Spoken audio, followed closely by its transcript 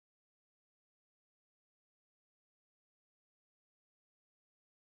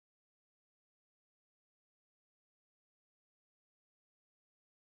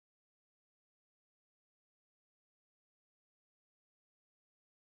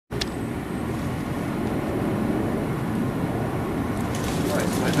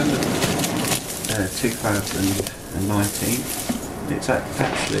2019. It's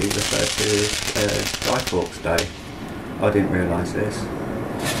actually referred to as Guy Fawkes Day. I didn't realise this. I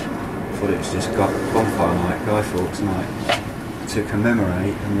thought it was just Bonfire night, Guy Fawkes night, to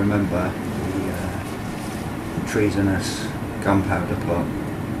commemorate and remember the treasonous Gunpowder plot.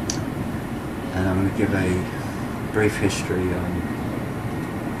 And I'm going to give a brief history on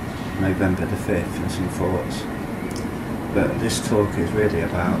November the 5th and some thoughts. But this talk is really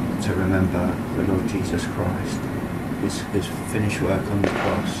about to remember the Lord Jesus Christ, his finished work on the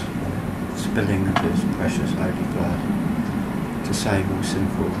cross, spilling of his precious holy blood to save all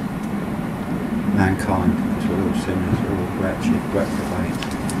sinful mankind, because we're all sinners, we're all wretched, reprobate,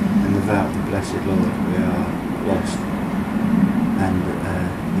 and without the blessed Lord we are lost. And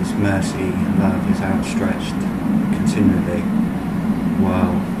his mercy and love is outstretched continually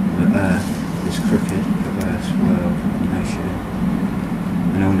while the earth, this crooked, perverse world and nation,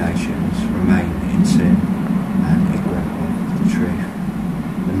 and all nations remain in sin and ignorant of the truth,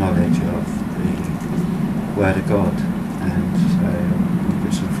 the knowledge of the Word of God. And so I'll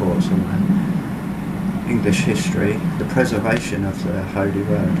give some thoughts on that. English history, the preservation of the Holy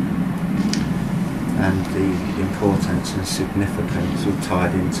Word, and the importance and significance all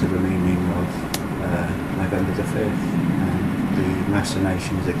tied into the meaning of November the 5th, and the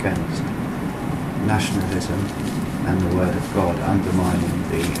machinations against nationalism and the Word of God, undermining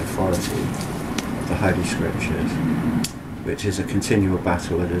the authority of the Holy Scriptures, which is a continual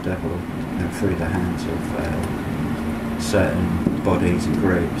battle with the devil and through the hands of certain bodies and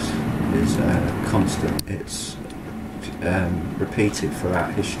groups is constant. It's repeated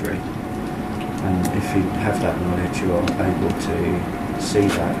throughout history. And if you have that knowledge, you are able to see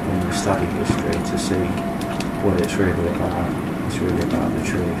that when you study history, to see what it's really about. It's really about the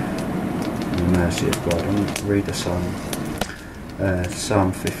truth and the mercy of God. I'm going to read a psalm,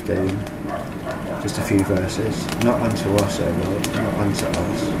 Psalm 15, just a few verses. Not unto us, O Lord, not unto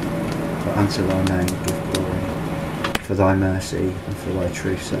us, but unto thy name give glory, for thy mercy and for thy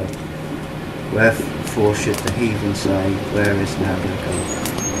truth's sake. Wherefore should the heathen say, where is now their God?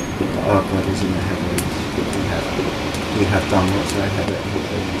 But our God is in the heavens. We have done whatsoever he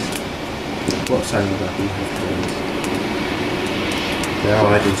pleased. Whatsoever he hath pleased. Their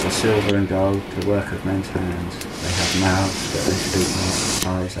idols are silver and gold, the work of men's hands. They have mouths, but they speak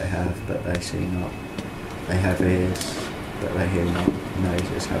not. Eyes they have, but they see not. They have ears, but they hear not.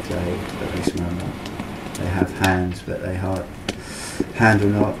 Noses have they, but they smell not. They have hands, but they handle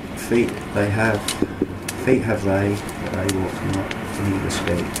not. Feet have they, but they walk not. Neither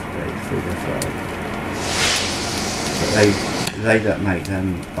speak, they through their throat. But they that make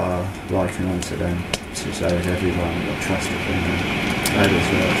them are likened unto them, so is everyone that trusteth in them. Those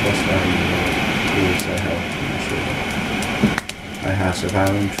that trust in the Lord, he is their help and their shield. O house of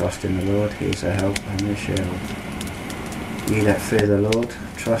Aaron, trust in the Lord, he is their help and their shield. Ye that fear the Lord,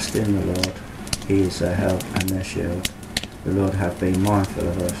 trust in the Lord, he is their help and their shield. The Lord hath been mindful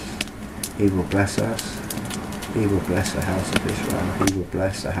of us, he will bless us. He will bless the house of Israel, he will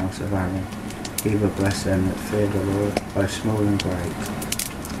bless the house of Aaron. He will bless them that fear the Lord, both small and great.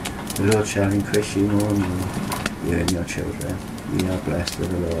 The Lord shall increase you more and more, you and your children. Ye are blessed of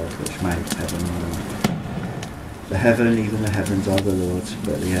the Lord, which made heaven and earth. The heaven, even the heavens, are the Lord's,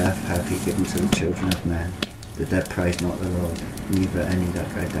 but the earth hath he given to the children of men. The dead praise not the Lord, neither any that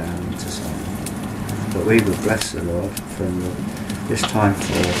go down into sorrow. But we will bless the Lord from this time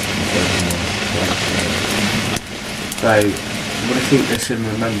forth and forevermore. So I want to keep this in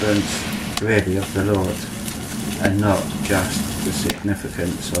remembrance really of the Lord, and not just the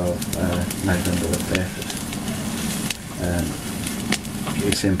significance of November the 5th.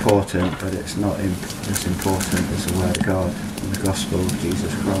 It's important, but it's not as important as the Word of God and the Gospel of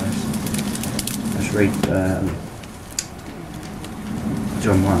Jesus Christ. Let's read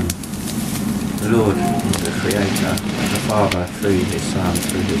John 1. The Lord is the Creator, the Father through His Son,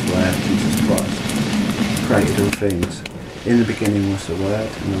 through His Word, Jesus Christ, created all things. In the beginning was the Word,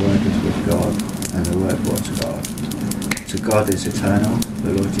 and the Word was with God, and the Word was God. So God is eternal,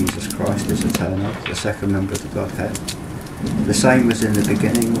 the Lord Jesus Christ is eternal, the second member of the Godhead. The same was in the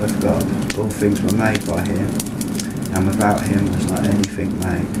beginning with God. All things were made by Him, and without Him was not anything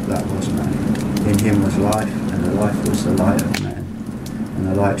made that was made. In Him was life, and the life was the light of men. And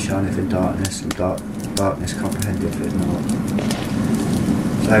the light shineth in darkness, and darkness comprehendeth it not.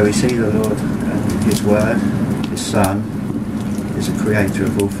 So we see the Lord and His Word, His Son, is the Creator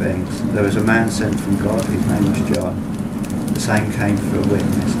of all things. There was a man sent from God whose name was John. The same came for a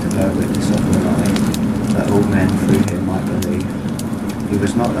witness, to bear witness of the light, that all men through him might believe. He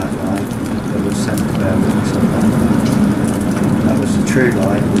was not that light, but was sent to bear witness of that light. That was the true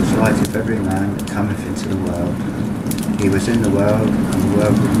light, which lighteth every man that cometh into the world. He was in the world, and the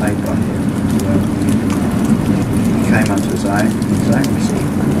world was made by him, and the world knew him not. He came unto his own, and his own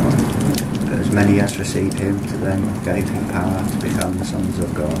received him not. But as many as received him, to them gave he power to become the sons of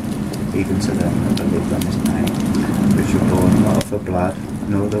God, even to them that believed on his name, which were born not of the blood,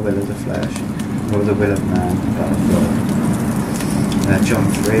 nor the will of the flesh, nor the will of man, but of God. John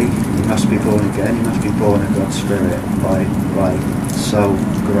 3, you must be born again, you must be born of God's Spirit by soul,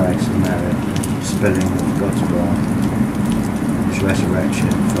 grace and merit, spilling of God's blood, his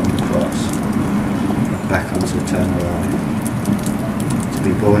resurrection from the cross, back onto eternal life. To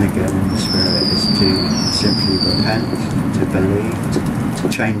be born again in the Spirit is to simply repent, to believe, to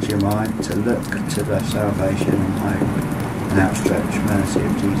change your mind, to look to the salvation and hope and outstretched mercy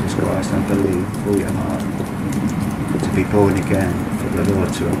of Jesus Christ and believe with all your heart. To be born again, for the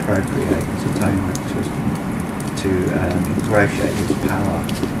Lord to appropriate his atonement, to ingratiate his power,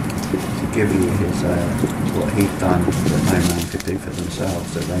 to give you his what he'd done that no man could do for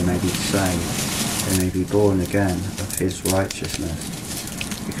themselves, that they may be saved, they may be born again of his righteousness,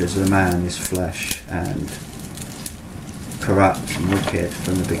 because the man is flesh and corrupt and wicked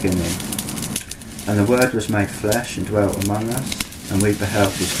from the beginning. And the Word was made flesh and dwelt among us, and we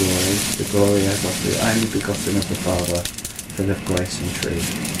beheld his glory, the glory as of the only begotten of the Father, full of grace and truth.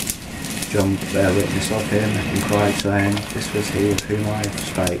 John bare witness of him, and cried, saying, This was he of whom I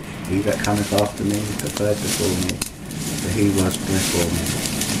spake. He that cometh after me preferred before me, for he was before me.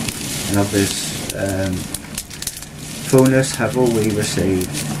 And of this fullness have all we received,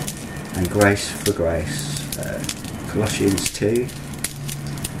 and grace for grace. Colossians 2,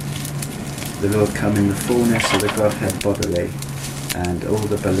 the Lord come in the fullness of the Godhead bodily, and all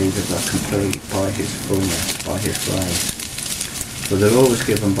the believers are complete by his fullness, by his grace. For the law was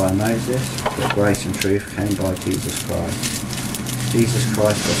given by Moses, but grace and truth came by Jesus Christ. Jesus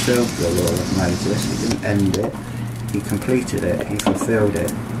Christ fulfilled the law of Moses. He didn't end it, he completed it, he fulfilled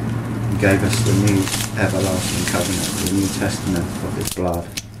it, and gave us the new everlasting covenant, the New Testament of his blood,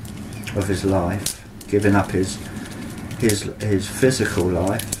 of his life, giving up his physical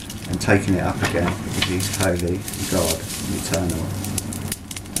life and taking it up again, because he's holy, God, and eternal.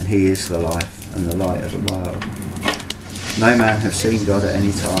 And he is the life and the light of the world. No man hath seen God at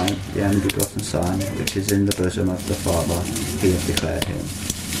any time, the only begotten Son, which is in the bosom of the Father, he hath declared him.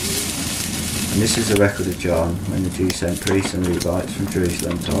 And this is the record of John, when the Jews sent priests and Levites from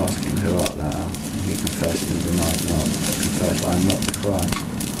Jerusalem to ask him, Who art thou? And he confessed and denied not, but confessed, I am not the Christ.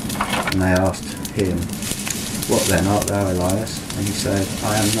 And they asked him, What then, art thou Elias? And he said,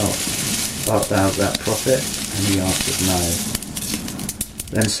 I am not. Art thou that prophet? And he answered, No.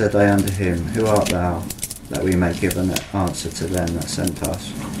 Then said they unto him, Who art thou? That we may give an answer to them that sent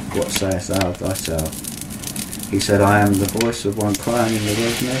us. What sayest thou of thyself? He said, I am the voice of one crying in the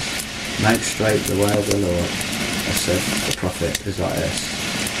wilderness, Make straight the way of the Lord, as said the prophet Isaiah.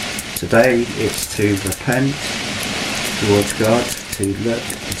 Today it's to repent towards God, to look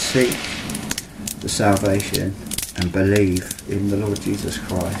and seek the salvation and believe in the Lord Jesus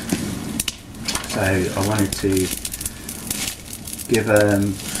Christ. So I wanted to give a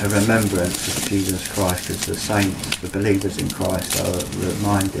remembrance of Jesus Christ, because the saints, the believers in Christ, are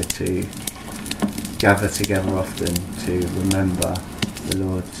reminded to gather together often to remember the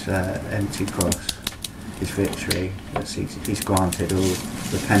Lord's empty cross, his victory that he's granted all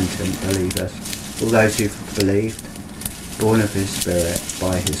repentant believers, all those who've believed, born of his Spirit,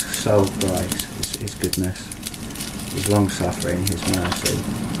 by his sole grace, his goodness, his long suffering, his mercy,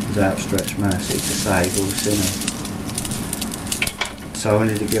 his outstretched mercy to save all sinners. So I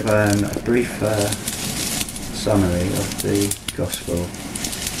wanted to give a brief summary of the Gospel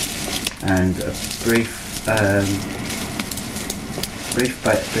and a brief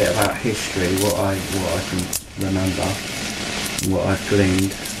bit about history, what I can remember and what I've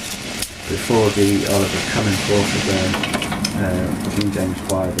gleaned before the coming forth of the King James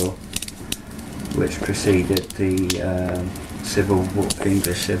Bible, which preceded the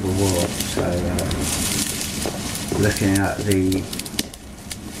English Civil War. So looking at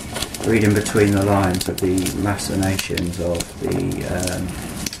reading between the lines of the machinations of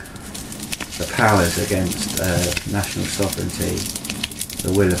the powers against national sovereignty,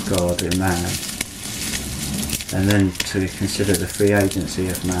 the will of God in man, and then to consider the free agency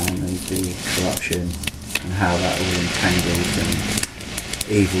of man and the corruption and how that all entangles and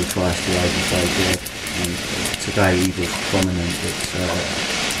evil tries to overthrow good. And today evil's prominent. It's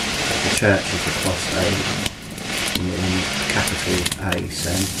the church is apostate in capital A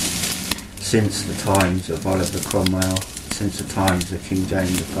sense. Since the times of Oliver Cromwell, since the times of King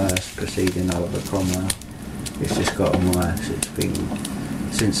James I preceding Oliver Cromwell, It's just gotten worse. It's been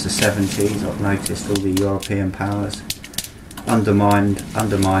since the 70s. I've noticed all the European powers undermined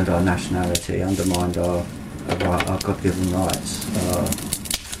our nationality, undermined our God-given rights,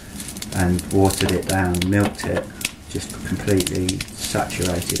 and watered it down, milked it, just completely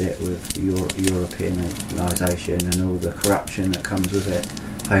saturated it with Europeanisation and all the corruption that comes with it,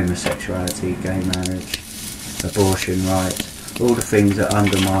 homosexuality, gay marriage, abortion rights, all the things that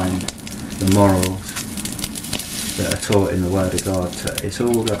undermine the morals that are taught in the Word of God. It's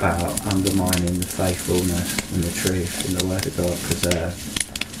all about undermining the faithfulness and the truth in the Word of God preserved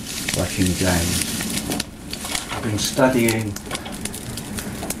by King James. I've been studying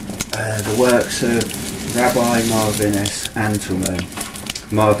the works of Rabbi Marvin S. Antelman,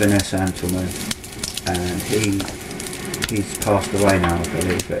 and he's passed away now, I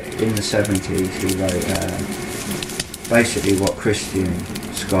believe, but in the 70s he wrote basically what Christian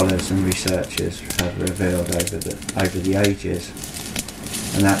scholars and researchers have revealed over the ages,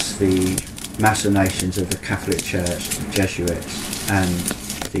 and that's the machinations of the Catholic Church, the Jesuits, and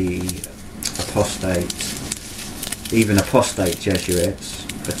the apostate Jesuits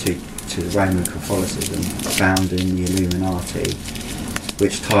to Roman Catholicism, found in the Illuminati,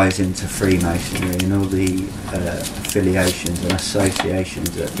 which ties into Freemasonry and all the affiliations and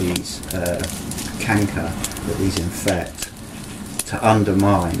associations that these canker, that these infect, to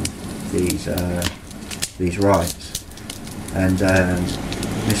undermine these rights. And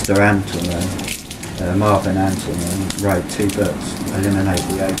Mr. Antelman, Marvin Antelman, wrote 2 books, Eliminate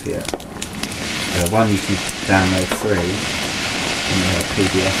the Opiate. One you can download free in a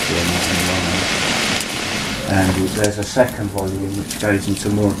PDF format online, and there's a second volume which goes into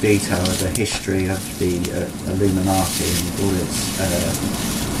more detail of the history of the Illuminati and all its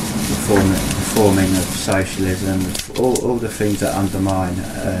the forming of socialism, all the things that undermine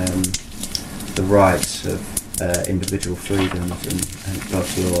the rights of individual freedoms and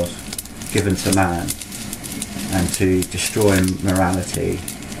God's laws given to man, and to destroy morality.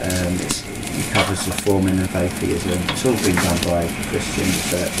 It covers the forming of atheism. It's all been done by Christian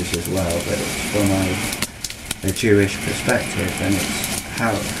researchers as well, but it's from a Jewish perspective, and it's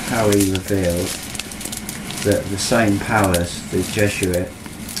how he revealed that the same powers, the Jesuit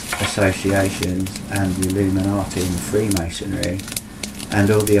associations and the Illuminati and Freemasonry,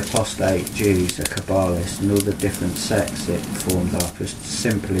 and all the apostate Jews, the Kabbalists, and all the different sects it formed up, was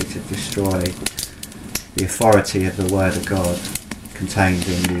simply to destroy the authority of the Word of God contained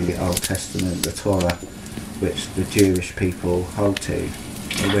in the Old Testament, the Torah, which the Jewish people hold to,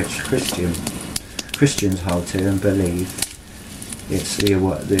 and which Christians hold to and believe. It's the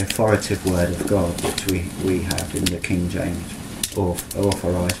authoritative Word of God, which we have in the King James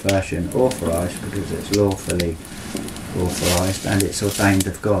authorised version, authorised because it's lawfully authorised, and it's ordained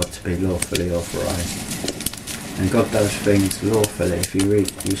of God to be lawfully authorised. And God does things lawfully. If you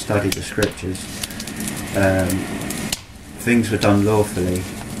study the scriptures, things were done lawfully,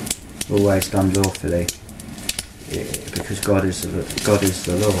 always done lawfully, because God is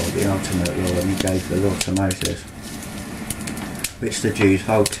the law, the ultimate law, and He gave the law to Moses, which the Jews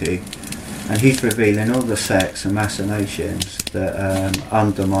hold to. And He's revealing all the sects and machinations that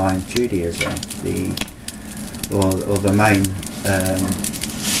undermine Judaism, the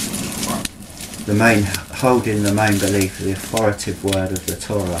main holding the main belief of the authoritative word of the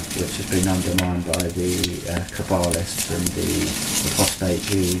Torah, which has been undermined by the Kabbalists and the apostate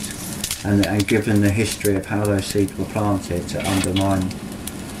Jews, and given the history of how those seeds were planted to undermine,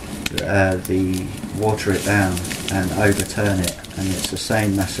 water it down and overturn it. And it's the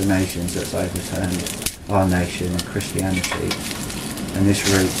same machinations that's overturned our nation and Christianity, and this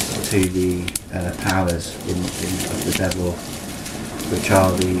roots to the powers of the devil, which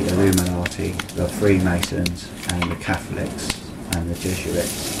are the Illuminati, the Freemasons, and the Catholics, and the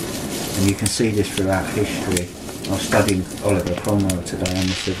Jesuits. And you can see this throughout history. I was studying Oliver Cromwell today on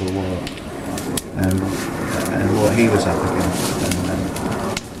the Civil War, and what he was up against,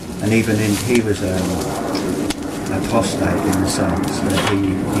 and even he was apostate in the sense that he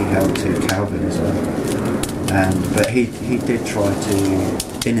held to Calvinism, but he did try to,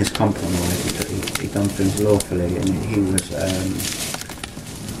 in his compromise, he done things lawfully, and he was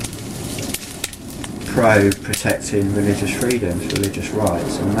pro-protecting religious freedoms, religious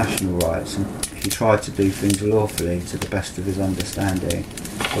rights and national rights, and he tried to do things lawfully to the best of his understanding,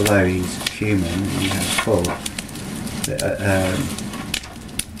 although he's human and he has faults.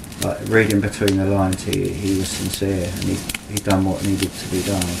 Like reading between the lines, he was sincere, and he done what needed to be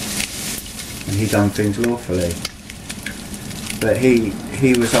done, and he done things lawfully. But he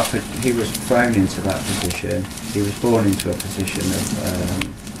was thrown into that position. He was born into a position of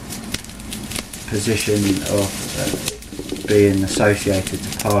position of being associated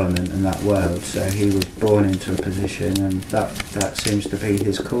to Parliament and that world, so he was born into a position, and that seems to be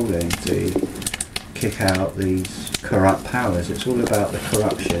his calling, to kick out these corrupt powers. It's all about the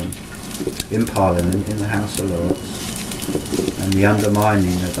corruption in Parliament, in the House of Lords, and the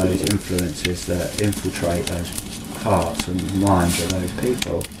undermining of those influences that infiltrate those hearts and minds of those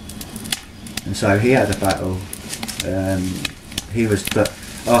people. And so he had a battle.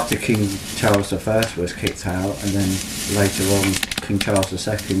 After King Charles I was kicked out, and then later on King Charles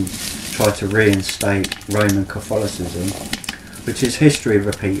II tried to reinstate Roman Catholicism, which is history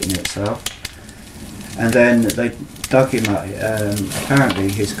repeating itself. And then they dug him up. Apparently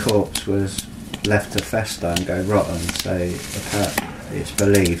his corpse was left to fester and go rotten, so it's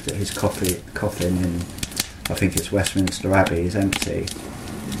believed that his coffin in, I think it's Westminster Abbey, is empty,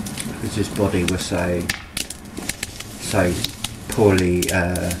 because his body was so poorly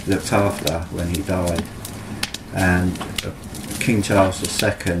looked after when he died. And King Charles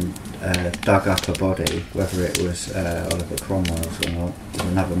II dug up a body, whether it was Oliver Cromwell's or not is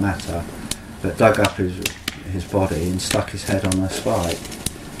another matter, but dug up his body and stuck his head on a spike.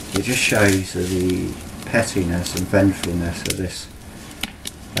 It just shows the pettiness and vengefulness of this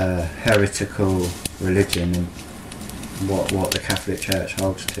heretical religion and what the Catholic Church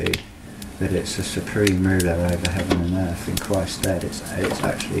holds to, that it's a supreme ruler over heaven and earth. In Christ's stead, it's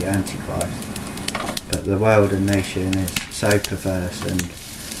actually Antichrist. But the world and nation is so perverse and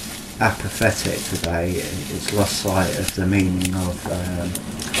apathetic today, it's lost sight of the meaning of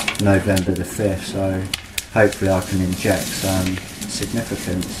November the 5th, so hopefully I can inject some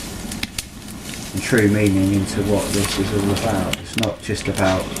significance and true meaning into what this is all about. It's not just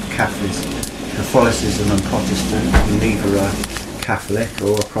about Catholicism and Protestant. I'm neither a Catholic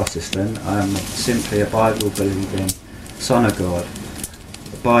or a Protestant. I'm simply a Bible-believing Son of God,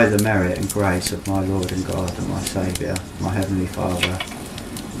 by the merit and grace of my Lord and God and my Saviour, my Heavenly Father,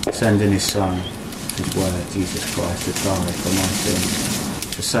 sending his Son, his Word, Jesus Christ, to die for my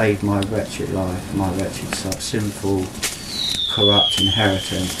sins, to save my wretched life, my wretched sinful, corrupt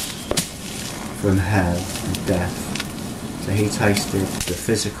inheritance from hell and death. So he tasted the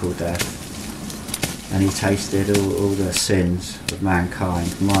physical death, and he tasted all the sins of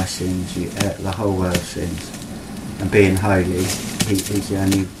mankind, my sins, the whole world's sins. And being holy, he's the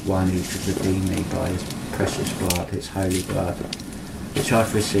only one who could redeem me by his precious blood, his holy blood, which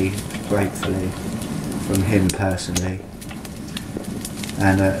I've received gratefully from him personally.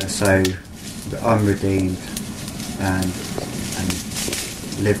 And so I'm redeemed and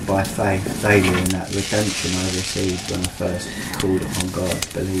live by faith daily in that redemption I received when I first called upon God,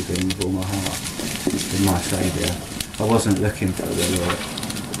 believing with all my heart in my Saviour. I wasn't looking for the Lord.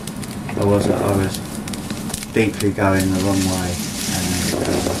 I was deeply going the wrong way, and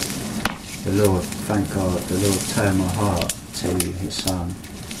the Lord, thank God, the Lord turned my heart to his Son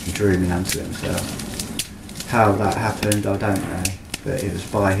and drew me unto himself. How that happened, I don't know, but it was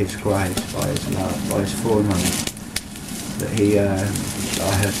by his grace, by his love, by his foreknowledge that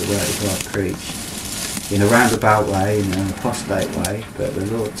I heard the word of God preached in a roundabout way, in an apostate way, but the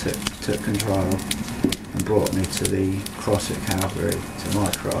Lord took control and brought me to the cross at Calvary, to my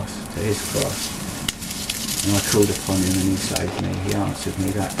cross, to his cross. And I called upon him and he saved me. He answered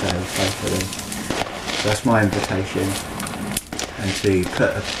me that day faithfully. So that's my invitation, and to put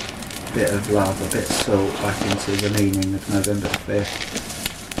a bit of love, a bit of salt back into the meaning of November the 5th.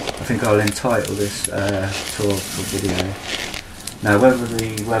 I think I'll entitle this talk or video. Now, whether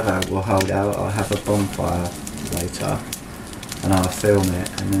the weather will hold out, I'll have a bonfire later and I'll film it,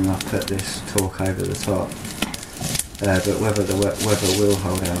 and then I'll put this talk over the top. But whether the weather will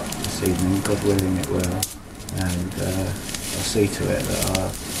hold out this evening, God willing it will, and I'll see to it that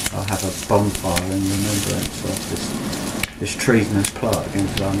I'll have a bonfire in remembrance of this treasonous plot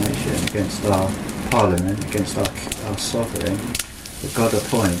against our nation, against our Parliament, against our sovereign, that God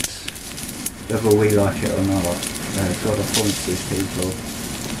appoints, whether we like it or not. God appoints these people.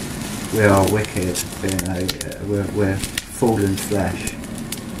 We are wicked, we're fallen flesh,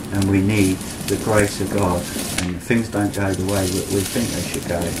 and we need the grace of God, and things don't go the way we think they should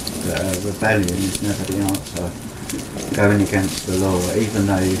go. But rebellion is never the answer. Going against the law, even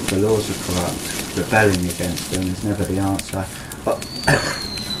though the laws are corrupt, rebelling against them is never the answer.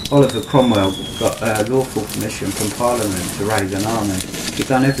 Oliver Cromwell got lawful permission from Parliament to raise an army. He'd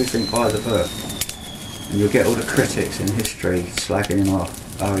done everything by the book. And you'll get all the critics in history slagging him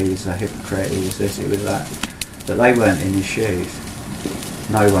off. Oh, he was a hypocrite, he was this, he was that. But they weren't in his shoes.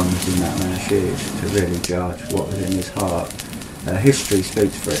 No one was in that man's shoes to really judge what was in his heart. History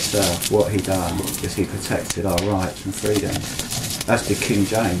speaks for itself. What he done is he protected our rights and freedoms. As did King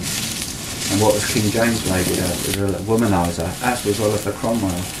James. And what was King James labelled as? It was a womaniser, as was Oliver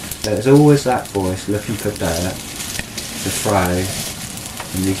Cromwell. There's always that voice looking for dirt to throw,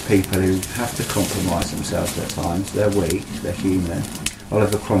 and these people who have to compromise themselves at times. They're weak, they're human.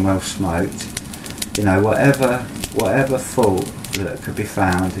 Oliver Cromwell smoked. You know, whatever fault that could be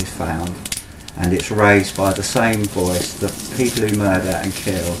found is found, and it's raised by the same voice, the people who murder and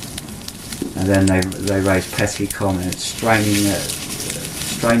kill, and then they raise petty comments, straining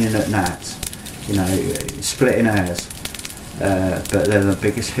at gnats, you know, splitting hairs. But they're the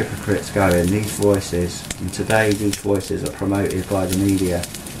biggest hypocrites going. These voices, and today these voices are promoted by the media,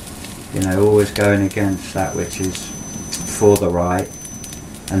 you know, always going against that which is for the right,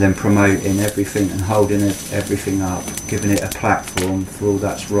 and then promoting everything and holding everything up, giving it a platform for all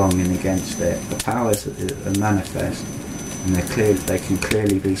that's wrong and against it. The powers are manifest, and they can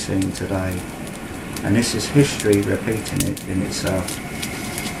clearly be seen today. And this is history repeating it in itself.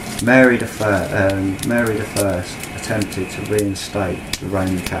 Mary the First attempted to reinstate the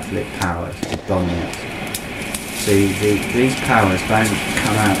Roman Catholic powers of dominance. See, these powers don't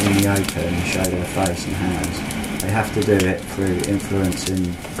come out in the open and show their face and hands. They have to do it through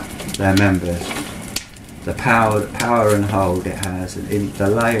influencing their members. The power and hold it has, and in the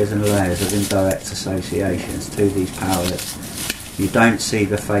layers and layers of indirect associations to these powers. You don't see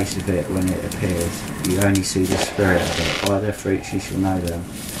the face of it when it appears. You only see the spirit of it. By their fruits you shall know them.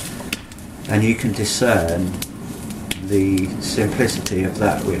 And you can discern the simplicity of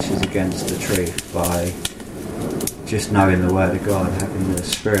that which is against the truth by just knowing the Word of God, having the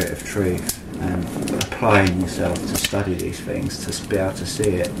Spirit of truth, and applying yourself to study these things, to be able to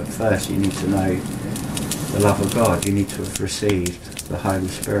see it. But first you need to know the love of God. You need to have received the Holy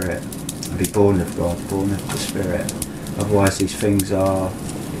Spirit and be born of God, born of the Spirit. Otherwise these things are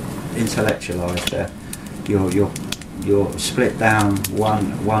intellectualised. You're split down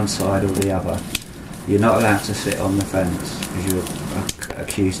one side or the other. You're not allowed to sit on the fence because you're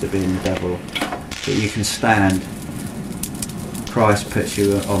accused of being the devil. But you can stand. Christ puts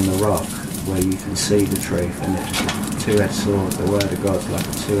you on the rock where you can see the truth, and it's a two-edged sword. The Word of God's like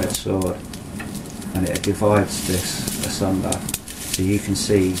a two-edged sword, and it divides this asunder, so you can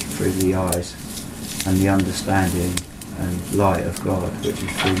see through the eyes and the understanding and light of God, which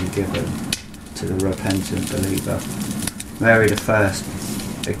is freely given to the repentant believer. Mary the First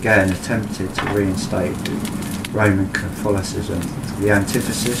again attempted to reinstate Roman Catholicism. The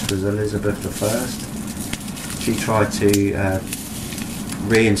antithesis was Elizabeth I. She tried to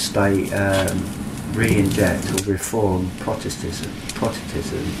reinstate, re-inject or reform Protestantism,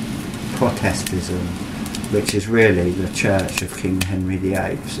 which is really the Church of King Henry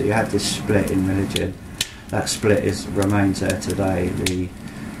VIII. So you had this split in religion. That split remains there today.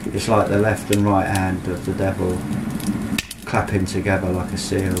 It's like the left and right hand of the devil clapping together like a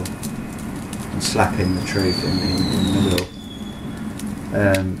seal and slapping the truth in the middle.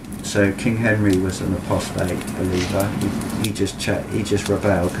 So King Henry was an apostate believer. He just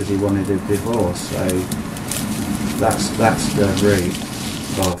rebelled because he wanted a divorce. So that's the root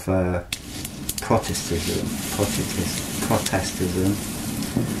of Protestantism.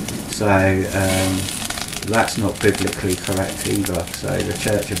 So that's not biblically correct either. So the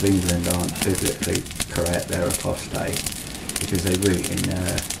Church of England aren't biblically correct. They're apostate because they root in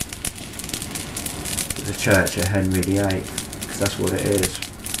the Church of Henry VIII, because that's what it is.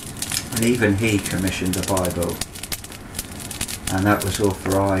 And even he commissioned a Bible, and that was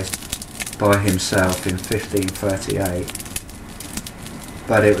authorised by himself in 1538.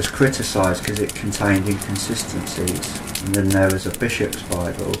 But it was criticised because it contained inconsistencies. And then there was a Bishop's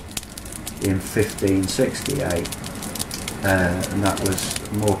Bible in 1568, and that was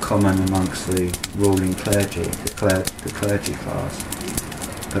more common amongst the ruling clergy, the clergy class.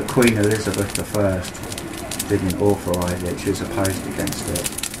 But Queen Elizabeth I didn't authorise it. She was opposed against it.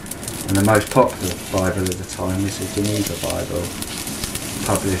 And the most popular Bible at the time was the Geneva Bible,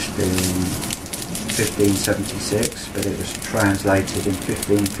 published in 1576, but it was translated in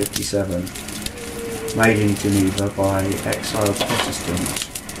 1557, made in Geneva by exiled Protestants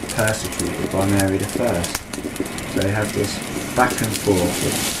persecuted by Mary I. So they have this back and forth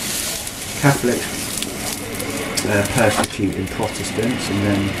of Catholics persecuting Protestants, and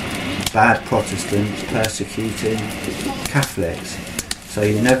then bad Protestants persecuting Catholics. So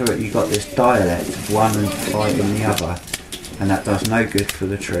you got this dialect of one and fighting the other, and that does no good for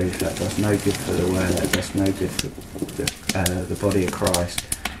the truth, that does no good for the word, that does no good for the body of Christ.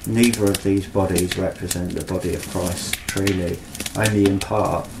 Neither of these bodies represent the body of Christ truly, only in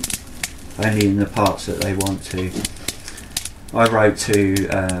part, only in the parts that they want to. I wrote to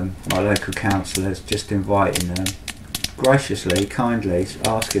my local councillors just inviting them, graciously, kindly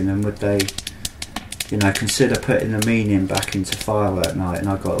asking them would they, you know, consider putting the meaning back into Firework Night, and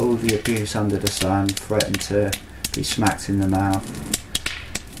I got all the abuse under the sun, threatened to be smacked in the mouth,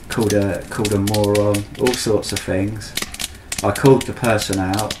 called a moron, all sorts of things. I called the person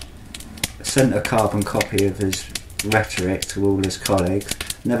out, sent a carbon copy of his rhetoric to all his colleagues,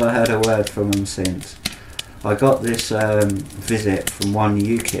 never heard a word from them since. I got this visit from one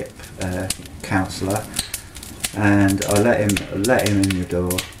UKIP councillor, and I let him in the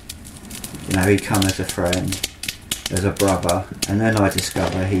door. You know, he come as a friend, as a brother, and then I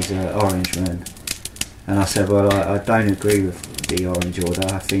discover he's an Orangeman. And I said, well, I don't agree with the Orange Order.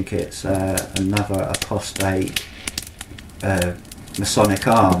 I think it's another apostate Masonic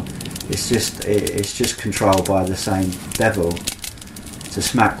arm. It's just controlled by the same devil to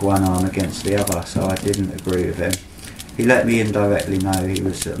smack one arm against the other. So I didn't agree with him. He let me indirectly know he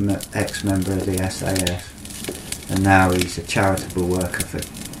was an ex-member of the SAS, and now he's a charitable worker for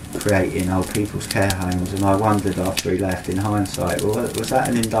creating old people's care homes. And I wondered after he left, in hindsight, well, was that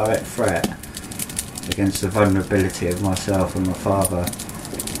an indirect threat against the vulnerability of myself and my father?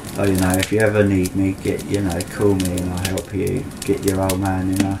 Oh, you know, if you ever need me, call me and I'll help you get your old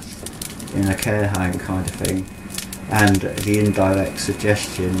man in a care home, kind of thing. And the indirect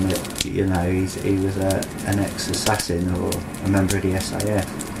suggestion that, you know, he was an ex-assassin or a member of the SAS.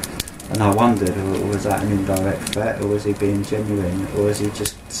 And I wondered, was that an indirect threat, or was he being genuine, or was he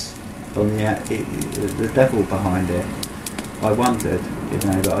just on the devil behind it? I wondered, you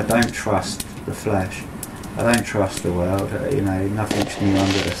know, but I don't trust the flesh. I don't trust the world, you know, nothing's new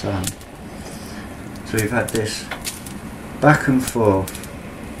under the sun. So we've had this back and forth,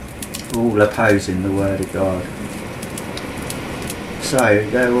 all opposing the Word of God. So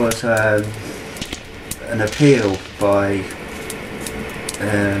there was an appeal by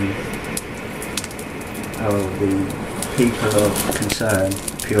the people of concern,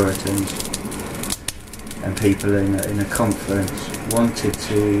 Puritans, and people in a conference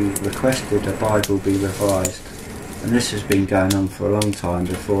requested a Bible be revised, and this has been going on for a long time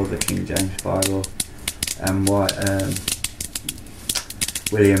before the King James Bible, and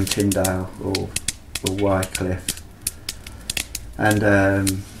William Tyndale or Wycliffe, and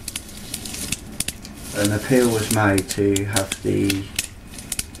an appeal was made to have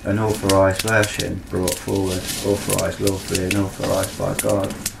an authorised version brought forward, authorised lawfully and authorised by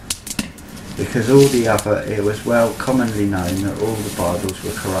God. Because it was well commonly known that all the Bibles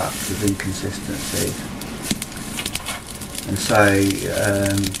were corrupt with inconsistencies. And so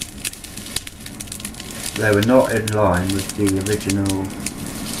they were not in line with the original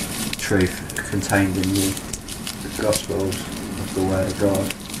truth contained in the Gospels of the Word of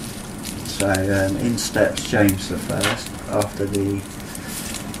God. So in steps James I, after the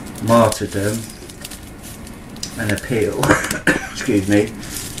martyrdom, an appeal, excuse me,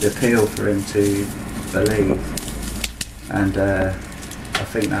 the appeal for him to believe, and I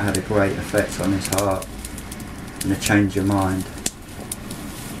think that had a great effect on his heart and a change of mind.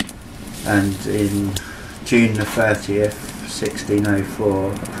 And in June the 30th,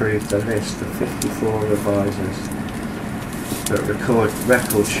 1604, approved a list of 54 revisers, but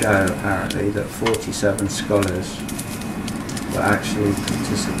records show apparently that 47 scholars were actually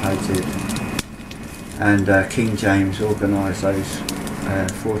participated, and King James organised those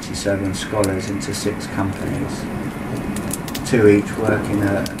 47 scholars into 6 companies, 2 each working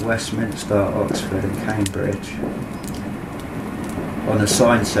at Westminster, Oxford and Cambridge, on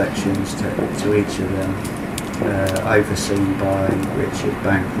assigned sections to each of them, overseen by Richard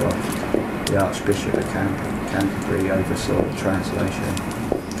Bancroft, the Archbishop of Canterbury, oversaw the translation.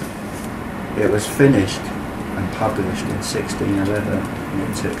 It was finished and published in 1611, and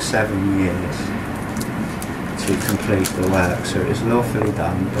it took 7 years to complete the work, so it was lawfully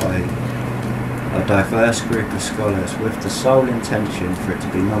done by a diverse group of scholars with the sole intention for it to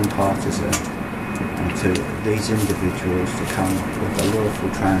be non-partisan, and to these individuals to come with a lawful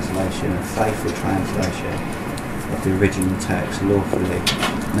translation, a faithful translation of the original text lawfully.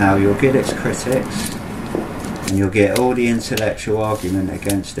 Now you'll get its critics, and you'll get all the intellectual argument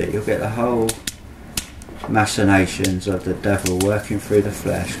against it. You'll get the whole machinations of the devil working through the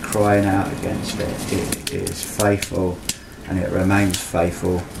flesh, crying out against it. It is faithful, and it remains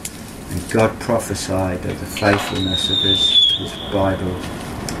faithful, and God prophesied of the faithfulness of his Bible.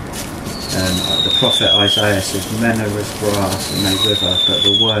 The prophet Isaiah says, men are as grass and they wither, but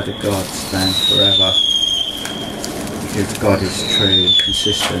the word of God stands forever. Because God is true and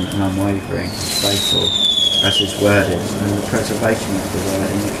consistent and unwavering and faithful as his word is, and the preservation of the word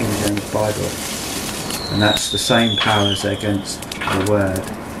in the King James Bible. And that's the same powers against the word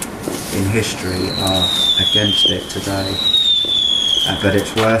in history are against it today. But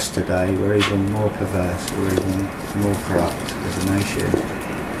it's worse today. We're even more perverse, we're even more corrupt as a nation,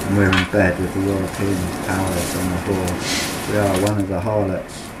 and we're in bed with the European powers on the whore. We are one of the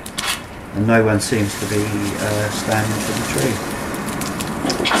harlots, and no one seems to be standing for the truth.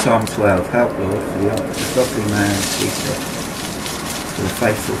 Psalm 12, help Lord, for the godly man ceaseth, for the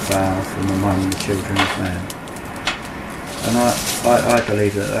faithful fowl from among the children of men. And I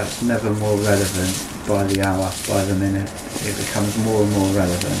believe that that's never more relevant by the hour, by the minute. It becomes more and more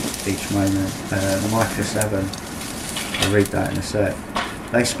relevant each moment. Micah 7, I'll read that in a sec.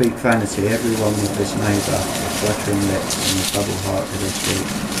 They speak vanity, everyone with his neighbour, with flattering lips and with double heart to their speak.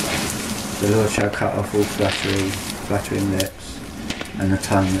 The Lord shall cut off all flattering lips, and the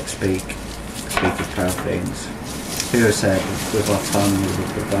tongue that speaketh proud things. Who has said, with our tongue we will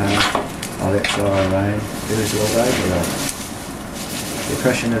prevail, our lips are our own, who is Lord over us? The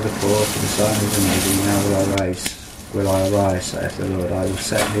oppression of the poor, for the sign of the needy, now will I arise, saith the Lord. I will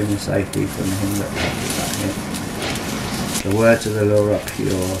set him in safety from him that laughs at him. The words of the law are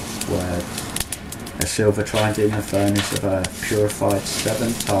pure words, as silver tried in the furnace of earth, purified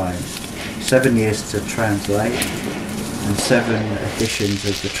 7 times, 7 years to translate, and 7 editions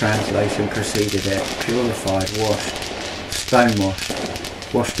of the translation preceded it, purified, washed, stone-washed,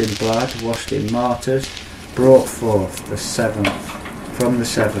 washed in blood, washed in martyrs, brought forth the 7th, from the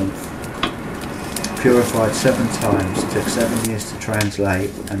 7th, purified 7 times, took 7 years to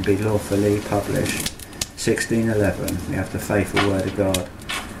translate and be lawfully published. 16:11, we have the faithful word of God.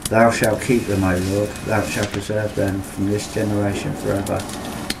 Thou shalt keep them, O Lord, thou shalt preserve them from this generation forever.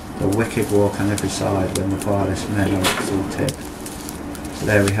 The wicked walk on every side when the vilest men are exalted. So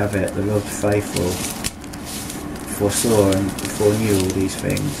there we have it, the Lord faithful foresaw and foreknew all these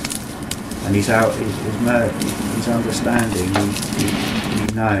things. And he's understanding, he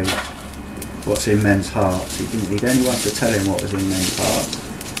knows what's in men's hearts. He didn't need anyone to tell him what was in men's hearts,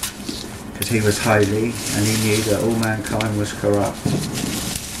 because he was holy and he knew that all mankind was corrupt,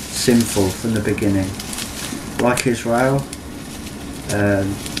 sinful from the beginning. Like Israel,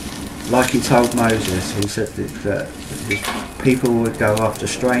 like he told Moses, he said that his people would go after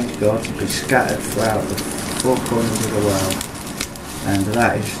strange gods and be scattered throughout the 4 corners of the world, and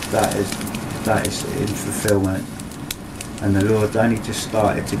that is in fulfilment. And the Lord only just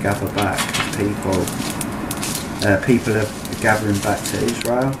started to gather back people. People are gathering back to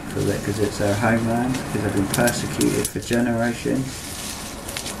Israel because it's their homeland, because they've been persecuted for generations,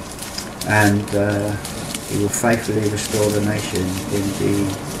 and he will faithfully restore the nation in the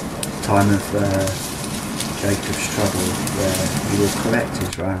time of Jacob's trouble, where he will correct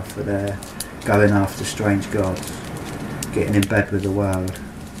Israel for their going after strange gods, getting in bed with the world,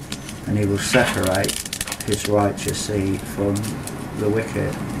 and he will separate his righteous seed from the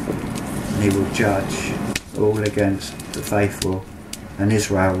wicked, and he will judge all against the faithful, and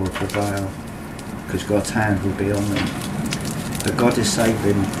Israel will prevail because God's hand will be on them. But God is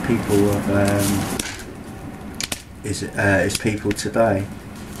saving people of his people today.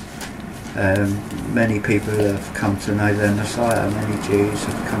 Many people have come to know their Messiah, many Jews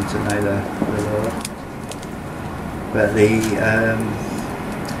have come to know the Lord, but the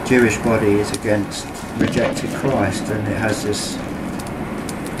Jewish body is rejected Christ, and it has this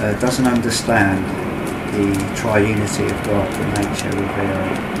doesn't understand the triunity of God, the nature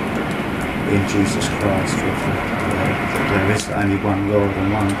revealed in Jesus Christ, that there is only one Lord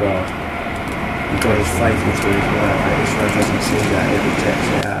and one God, and God is faithful to his word, but Israel doesn't see that, it rejects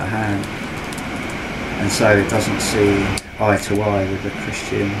it out of hand, and so it doesn't see eye to eye with the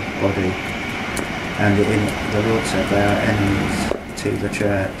Christian body, and the Lord said they are enemies to the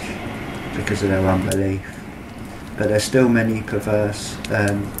church because of their unbelief. But there's still many perverse,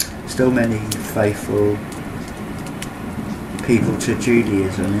 still many faithful people to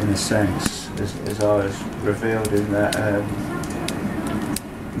Judaism, in a sense, as I was revealed in that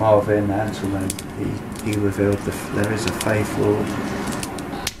Marvin Antelman, he revealed there is a faithful,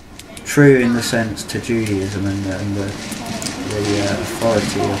 true in the sense to Judaism and the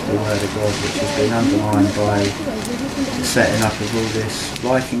authority of the Word of God, which has been undermined by the setting up of all this.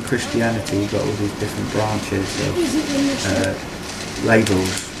 Like in Christianity, you've got all these different branches of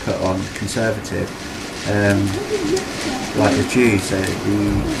labels put on, conservative. Like the Jews,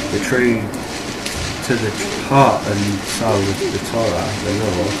 the true to the heart and soul of the Torah, the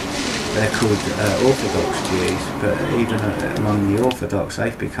law, they're called Orthodox Jews, but even among the Orthodox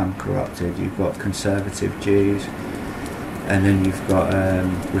they've become corrupted. You've got conservative Jews, and then you've got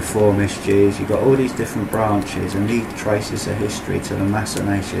reformist Jews, you've got all these different branches, and he traces the history to the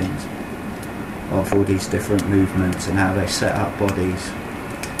machinations of all these different movements and how they set up bodies.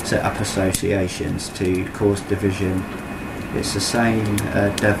 set up associations to cause division. It's the same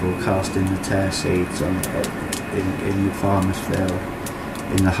devil casting the tare seeds on, in the farmer's field,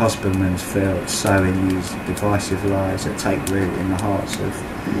 in the husbandman's field, sowing these divisive lies that take root in the hearts of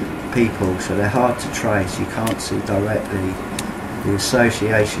people. So they're hard to trace. You can't see directly the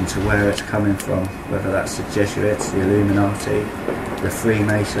association to where it's coming from, whether that's the Jesuits, the Illuminati, the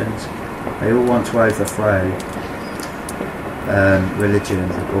Freemasons. They all want to overthrow religion,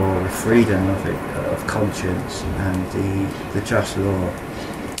 or the freedom of it, of conscience, and the just law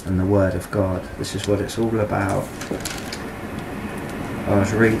and the word of God. This is what it's all about. I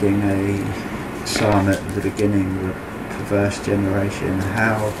was reading a psalm at the beginning, the perverse generation,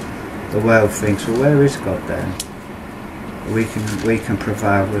 how the world thinks, well, where is God then? We can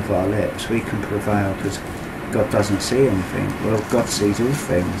prevail with our lips, we can prevail because God doesn't see anything. Well, God sees all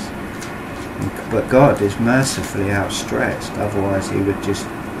things, but God is mercifully outstretched, otherwise he would just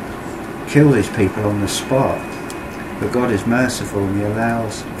kill these people on the spot. But God is merciful, and he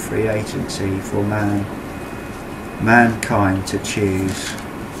allows free agency for mankind to choose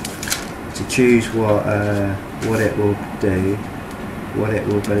what it will do, what it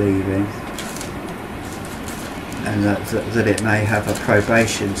will believe in, and that it may have a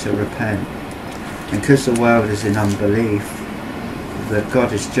probation to repent. And because the world is in unbelief, that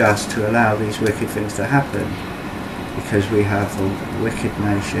God is just to allow these wicked things to happen, because we have a wicked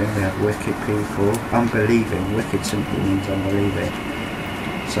nation, we have wicked people, unbelieving. Wicked simply means unbelieving.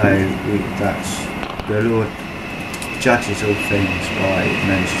 So that's the Lord judges all things by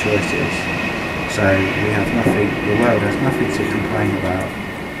men's choices. So we have nothing, the world has nothing to complain about,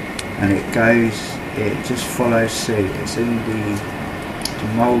 and it just follows suit. It's in the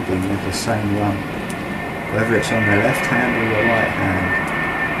moulding of the same lump, whether it's on the left hand or the right hand.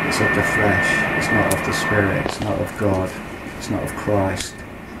 It's of the flesh, it's not of the spirit, it's not of God, it's not of Christ,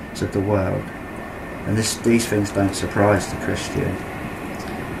 it's of the world. And these things don't surprise the Christian,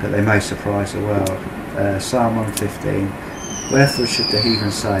 but they may surprise the world. Psalm 115, wherefore should the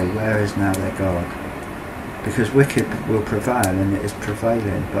heathen say, where is now their God? Because wicked will prevail, and it is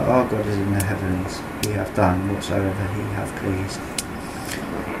prevailing, but our God is in the heavens, he hath done whatsoever he hath pleased.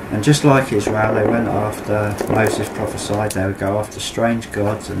 And just like Israel, they went after, Moses prophesied, they would go after strange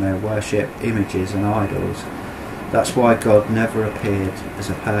gods and they would worship images and idols. That's why God never appeared as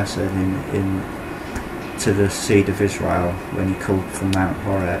a person to the seed of Israel when he called from Mount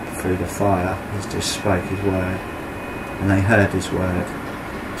Horeb through the fire. He just spoke his word, and they heard his word.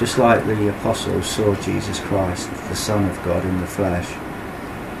 Just like the apostles saw Jesus Christ, the Son of God in the flesh,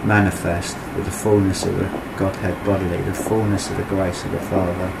 manifest with the fullness of the Godhead bodily, the fullness of the grace of the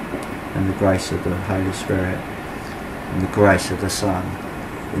Father, and the grace of the Holy Spirit, and the grace of the Son,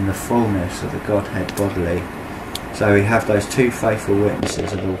 in the fullness of the Godhead bodily. So we have those two faithful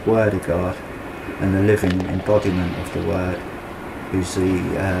witnesses of the Word of God and the living embodiment of the Word, who's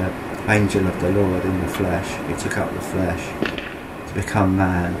the angel of the Lord in the flesh, who took up the flesh to become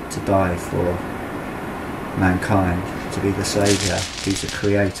man, to die for mankind, to be the Saviour. He's a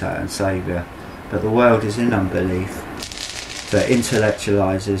creator and Saviour. But the world is in unbelief, that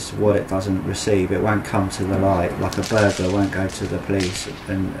intellectualises what it doesn't receive. It won't come to the light, like a burglar won't go to the police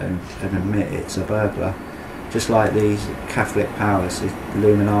and admit it's a burglar. Just like these Catholic powers, the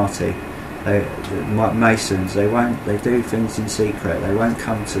Illuminati, the Masons, they do things in secret. They won't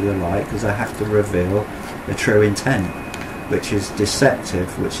come to the light because they have to reveal the true intent, which is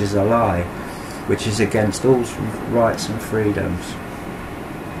deceptive, which is a lie, which is against all rights and freedoms.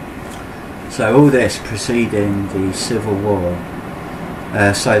 So all this preceding the Civil War.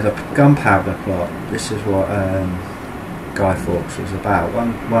 So the Gunpowder plot, this is what Guy Fawkes was about.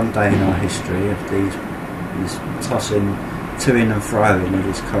 One day in our history of these tossing to in and fro in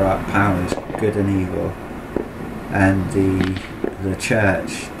these corrupt powers, good and evil, and the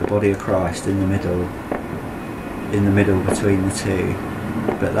church, the body of Christ, in the middle between the two.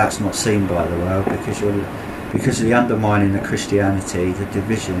 But that's not seen by the world, because of the undermining of Christianity, the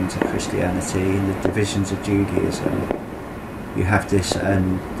divisions of Christianity and the divisions of Judaism. You have this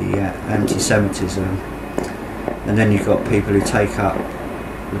and the anti-Semitism, and then you've got people who take up,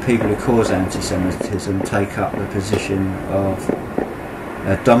 the people who cause anti-Semitism take up the position of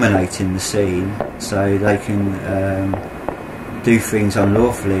dominating the scene, so they can do things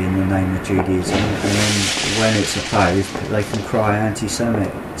unlawfully in the name of Judaism, and then when it's opposed, they can cry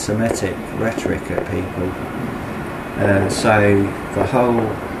anti-Semitic rhetoric at people. So the whole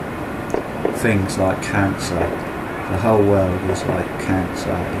thing's like cancer. The whole world is like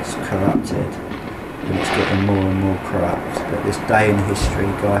cancer. It's corrupted, and it's getting more and more corrupt. But this day in history,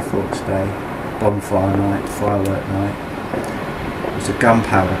 Guy Fawkes Day, Bonfire night, firework night, was a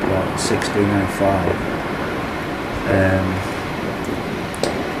gunpowder plot in 1605.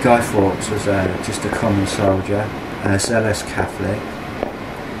 Guy Fawkes was just a common soldier, a zealous Catholic,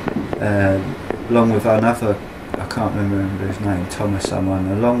 along with another, I can't remember his name, Thomas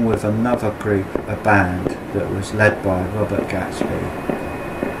someone, along with another group, a band that was led by Robert Gatsby,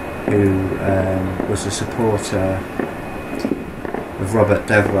 who was a supporter of Robert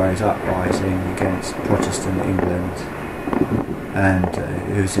Devereux's uprising against Protestant England, and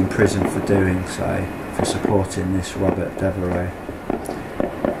who was in prison for doing so, for supporting this Robert Devereux.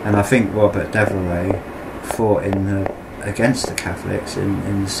 And I think Robert Devereux fought against the Catholics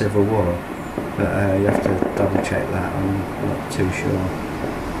in the Civil War, but you have to double check that, I'm not too sure.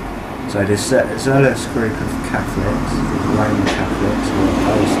 So this zealous group of Catholics, these Roman Catholics, were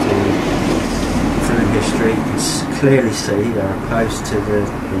opposed to, through history, you can clearly see they're opposed to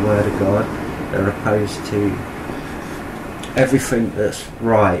the Word of God, they're opposed to everything that's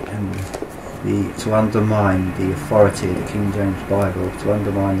right, and to undermine the authority of the King James Bible, to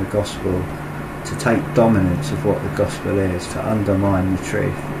undermine the Gospel, to take dominance of what the Gospel is, to undermine the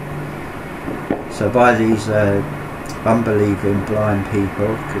truth. So by these unbelieving blind people,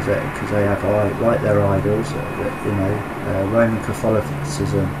 because they have like their idols, Roman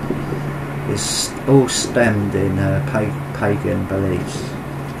Catholicism is all stemmed in pagan beliefs.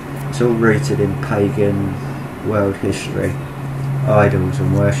 It's all rooted in pagan world history, idols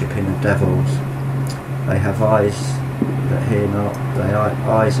and worshipping of devils. They have eyes that hear not, they have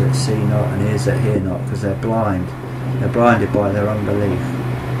eyes that see not, and ears that hear not, because they're blind. They're blinded by their unbelief.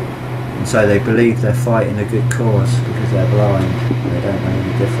 And so they believe they're fighting a good cause because they're blind. They don't know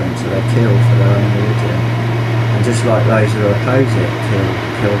any difference, so they kill for their own religion. And just like those who oppose it,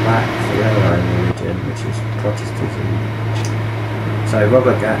 kill back for their own religion, which is Protestantism. So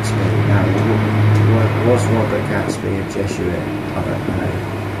Robert Gatsby, now, was Robert Gatsby a Jesuit? I don't know.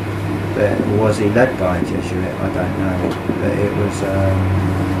 But was he led by a Jesuit? I don't know. But it was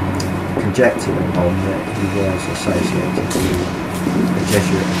conjectured upon that he was associated with the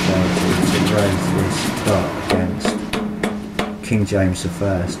Jesuit authority to raise this plot against King James I,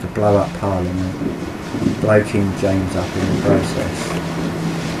 to blow up Parliament, blow King James up in the process,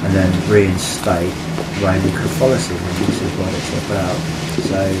 and then reinstate Roman Catholicism, which is what it's about.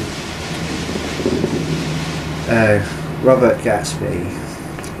 So Robert Gatsby,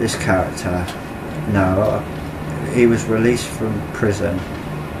 this character, he was released from prison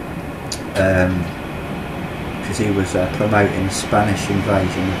because he was promoting the Spanish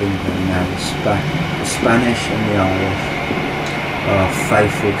invasion of England. Now the Spanish and the Irish are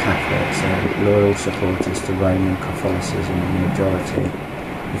faithful Catholics, loyal supporters to Roman Catholicism in the majority,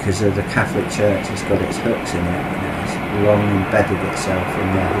 because the Catholic Church has got its hooks in it, and it has long embedded itself in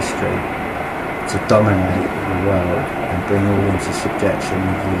their history to dominate the world and bring all into subjection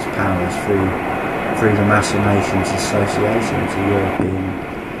of these powers through the machinations association to European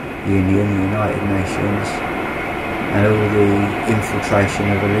Union, the United Nations, and all the infiltration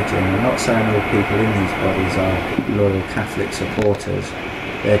of religion. I'm not saying all people in these bodies are loyal Catholic supporters,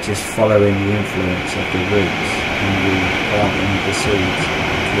 they're just following the influence of the roots and the planting of the seeds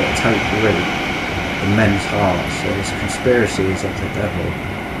that take root in men's hearts. So this conspiracy is of the devil,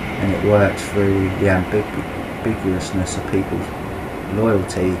 and it works through the ambiguousness of people's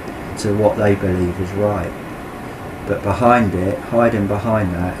loyalty to what they believe is right. But behind it, hiding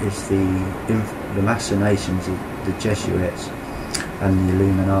behind that, is the machinations of the Jesuits and the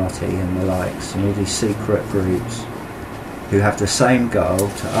Illuminati and the likes, and all these secret groups who have the same goal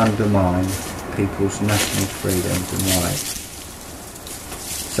to undermine people's national freedoms and rights.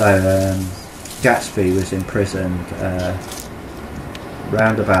 So Gatsby was imprisoned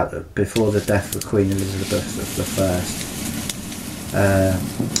round about before the death of Queen Elizabeth I,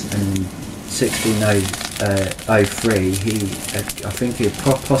 and in 1603 I think he was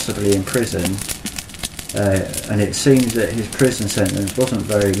possibly imprisoned, and it seems that his prison sentence wasn't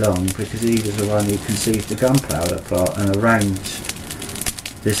very long, because he was the one who conceived the Gunpowder plot and arranged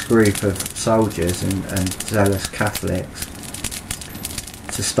this group of soldiers and zealous Catholics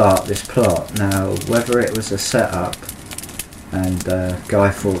to start this plot. Now, whether it was a setup and Guy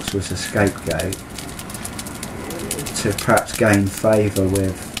Fawkes was a scapegoat to perhaps gain favour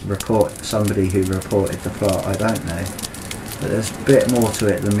with somebody who reported the plot, I don't know. But there's a bit more to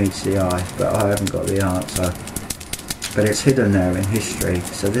it than meets the eye, but I haven't got the answer. But it's hidden there in history.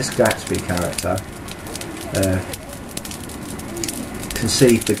 So this Gatsby character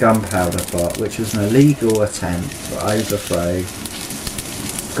conceived the Gunpowder plot, which was an illegal attempt to overthrow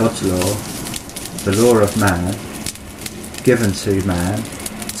God's law, the law of man, given to man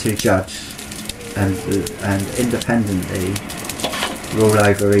to judge and independently rule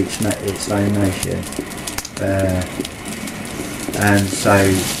over its own nation. And so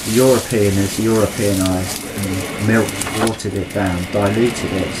Europeans Europeanised and milked, watered it down,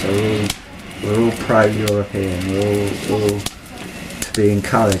 diluted it, so we're all pro-European, we're all to be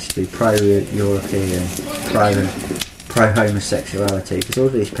encouraged to be pro-European, pro-homosexuality, because all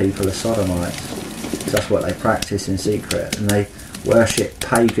these people are sodomites, because that's what they practice in secret, and they worship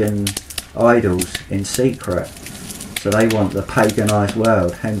pagan idols in secret. So they want the paganised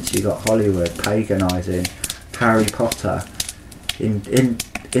world, hence you got Hollywood paganising, Harry Potter,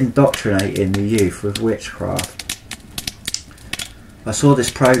 indoctrinating the youth with witchcraft. I saw this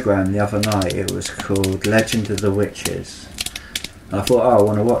programme the other night, it was called Legend of the Witches. And I thought, oh, I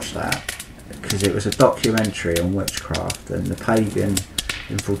want to watch that, because it was a documentary on witchcraft and the pagan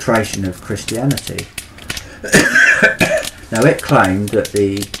infiltration of Christianity. Now it claimed that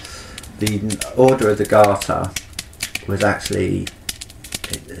the Order of the Garter was actually,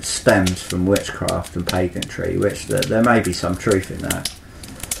 it stems from witchcraft and pagantry, which there may be some truth in that.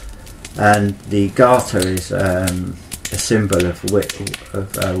 And the Garter is a symbol of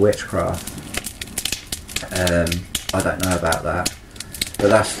witchcraft. I don't know about that, but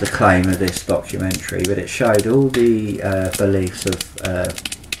that's the claim of this documentary. But it showed all the beliefs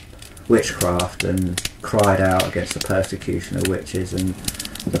of witchcraft and cried out against the persecution of witches and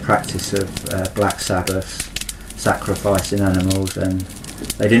the practice of black Sabbaths, sacrificing animals, and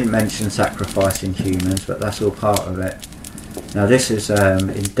they didn't mention sacrificing humans, but that's all part of it. Now this is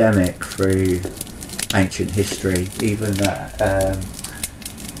endemic through ancient history. Even that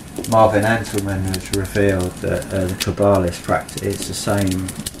Marvin Antelman has revealed that the Kabbalist practice, it's the same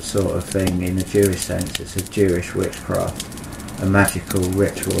sort of thing in a Jewish sense. It's a Jewish witchcraft and magical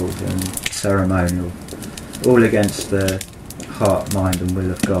rituals and ceremonial, all against the heart, mind and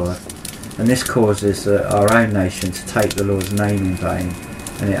will of God. And this causes our own nation to take the Lord's name in vain,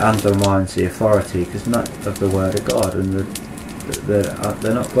 and it undermines the authority, because not of the word of God, and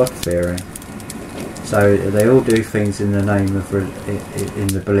they're not God-fearing. So they all do things in the name of, in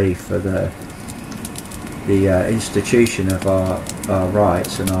the belief of the institution of our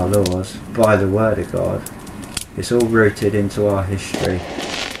rights and our laws by the word of God. It's all rooted into our history,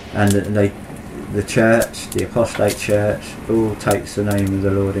 and the church, the apostate church, all takes the name of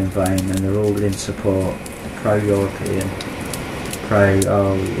the Lord in vain, and they're all in support, pro-European,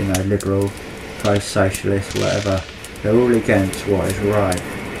 liberal, pro-socialist, whatever. They're all against what is right,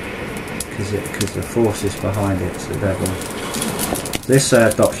 because the forces behind it's the devil. This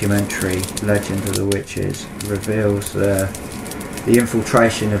documentary, Legend of the Witches, reveals the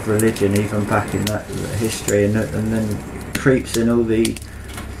infiltration of religion even back in that history, and then creeps in all the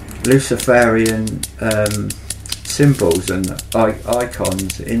Luciferian symbols and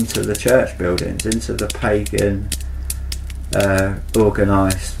icons into the church buildings, into the pagan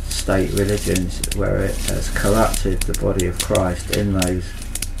organised state religions, where it has corrupted the body of Christ in those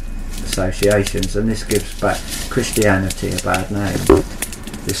associations, and this gives back Christianity a bad name.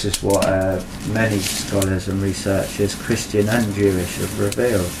 This is what many scholars and researchers, Christian and Jewish, have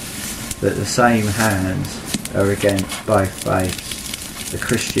revealed, that the same hands are against both faiths, the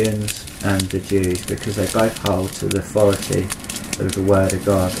Christians and the Jews, because they both hold to the authority of the Word of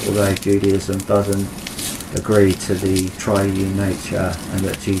God, although Judaism doesn't agree to the triune nature and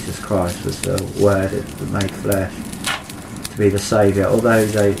that Jesus Christ was the Word that made flesh to be the Saviour, although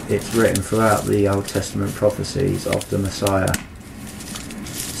it's written throughout the Old Testament prophecies of the Messiah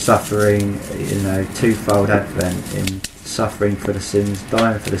suffering, twofold advent, in suffering for the sins,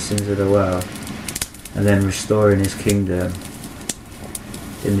 dying for the sins of the world, and then restoring his kingdom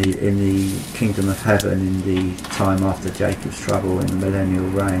in the kingdom of heaven in the time after Jacob's trouble, in the millennial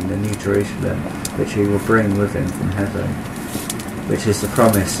reign, the New Jerusalem, which he will bring with him from heaven, which is the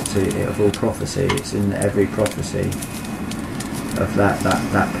promise of all prophecy. It's in every prophecy of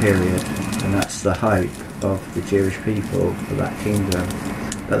that period, and that's the hope of the Jewish people for that kingdom.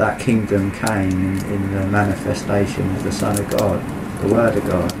 But that kingdom came in the manifestation of the Son of God, the Word of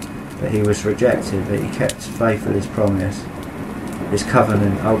God. But he was rejected, but he kept faithful his promise, his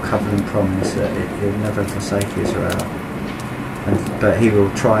covenant, old covenant promise, that he'll never forsake Israel. But he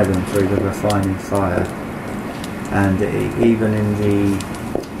will try them through the refining fire. And even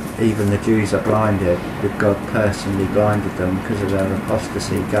the Jews are blinded, but God personally blinded them because of their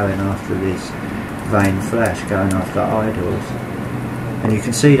apostasy, going after this vain flesh, going after idols. And you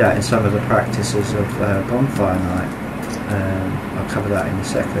can see that in some of the practices of Bonfire Night. I'll cover that in a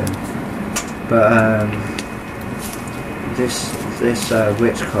second. But this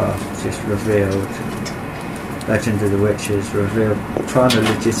witchcraft just revealed, Legend of the Witches revealed, trying to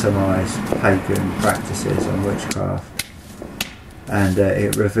legitimise pagan practices on witchcraft. and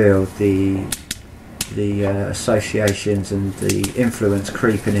it revealed the associations and the influence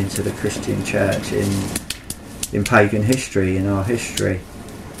creeping into the Christian church in pagan history, in our history,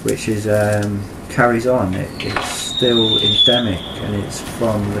 which is carries on. It's still endemic, and it's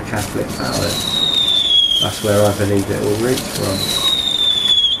from the Catholic powers. That's where I believe it all roots from.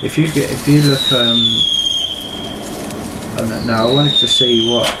 If you look, now I wanted to see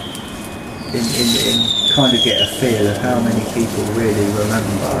what, in kind of get a feel of how many people really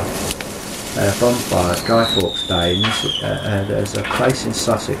remember Bonfire, Guy Fawkes Day. And there's a place in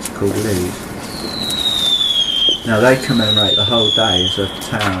Sussex called Lewes. Now they commemorate the whole day as a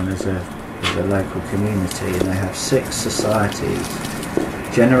town, as a local community, and they have 6 societies,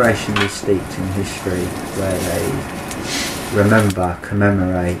 generationally steeped in history, where they remember,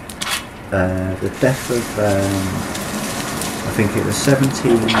 commemorate the death of, I think it was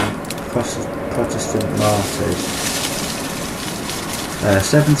 17 Protestant martyrs.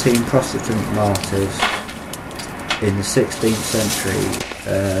 17 Protestant martyrs in the 16th century,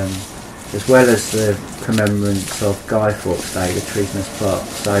 as well as the commemorance of Guy Fawkes Day, the treasonous plot.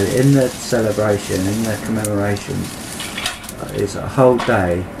 So in the celebration, in the commemoration, it's a whole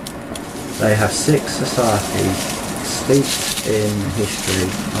day. They have 6 societies steeped in history.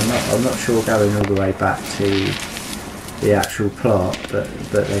 I'm not sure going all the way back to the actual plot, but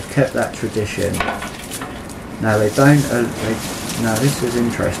they've kept that tradition. Now they don't. Now this is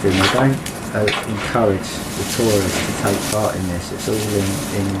interesting. They don't encourage the tourists to take part in this. It's all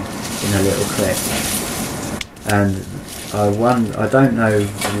in a little clip. And I don't know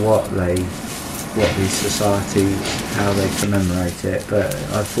what these societies, how they commemorate it, but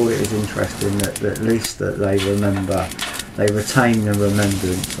I thought it was interesting that at least that they remember, they retain the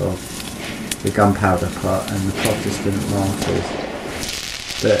remembrance of the Gunpowder plot and the Protestant martyrs.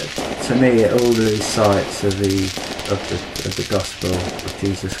 But to me, all these sites of the gospel of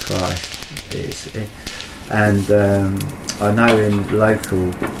Jesus Christ and I know in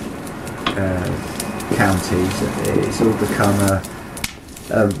local counties it's all become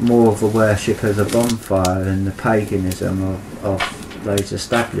more of a worship of the bonfire and the paganism of those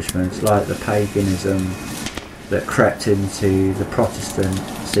establishments, like the paganism that crept into the Protestant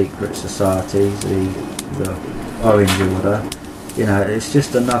secret societies, the Orange Order. You know, it's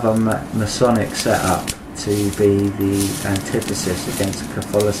just another Masonic setup to be the antithesis against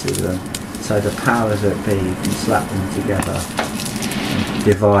Catholicism, so the powers that be can slap them together and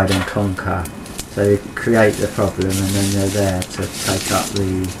divide and conquer. So they create the problem, and then they're there to take up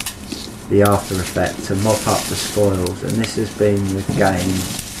the after effect, to mop up the spoils. And this has been the game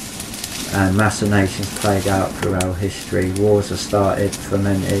and machinations played out throughout history. Wars are started,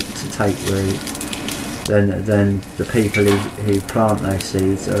 fermented, to take root. Then the people who plant those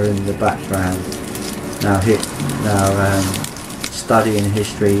seeds are in the background. Now studying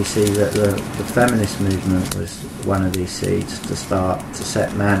history, you see that the feminist movement was one of these seeds to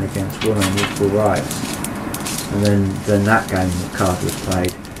set man against woman, equal rights. And then that game card was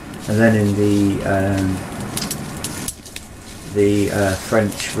played. And then in the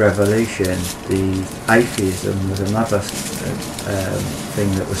French Revolution, the atheism was another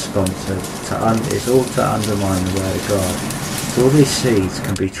thing that was sponsored. It's all to undermine the word of God. So all these seeds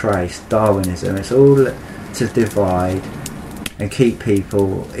can be traced. Darwinism, it's all to divide and keep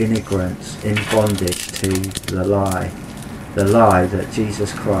people in ignorance, in bondage to the lie that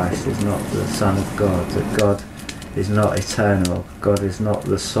Jesus Christ is not the Son of God, that God is not eternal, God is not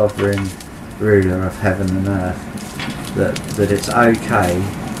the sovereign ruler of heaven and earth, that it's okay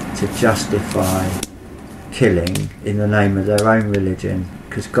to justify killing in the name of their own religion,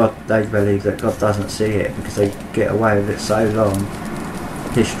 because they believe that God doesn't see it, because they get away with it so long,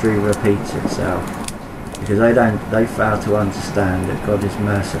 history repeats itself. Because they fail to understand that God is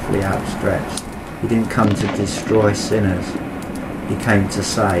mercifully outstretched. He didn't come to destroy sinners, he came to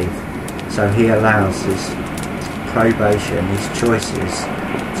save. So he allows his probation, his choices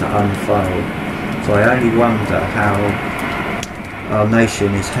to unfold. So I only wonder how our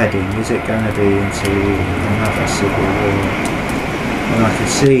nation is heading. Is it going to be into another civil war? And I can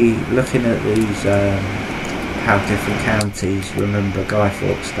see, looking at these, how different counties remember Guy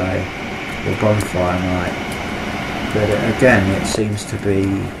Fawkes Day or Bonfire Night, but again it seems to be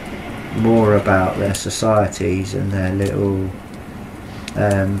more about their societies and their little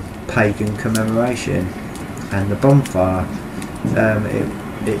pagan commemoration. And the bonfire,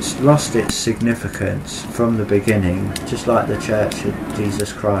 it's lost its significance from the beginning, just like the Church of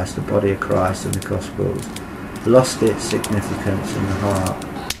Jesus Christ, the body of Christ and the Gospels, lost its significance in the heart,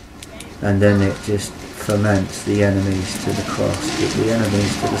 and then it just ferments the enemies to the cross, the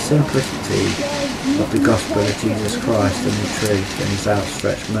enemies to the simplicity of the gospel of Jesus Christ and the truth and his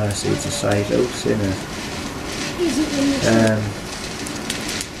outstretched mercy to save all sinners.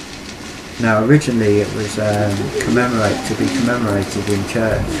 Now originally it was to be commemorated in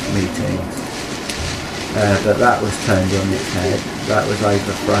church meetings, but that was turned on its head. That was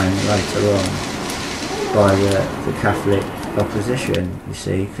overthrown later on by the Catholic opposition, you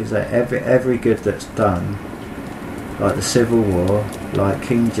see, because every good that's done, like the Civil War, like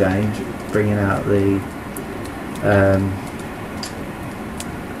King James bringing out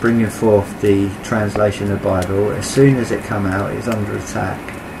bringing forth the translation of the Bible, as soon as it come out it's under attack.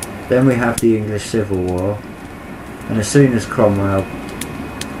 Then we have the English Civil War, and as soon as Cromwell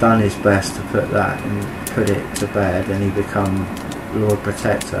done his best to put it to bed and he become Lord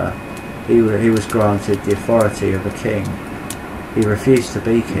Protector, he was granted the authority of a king. He refused to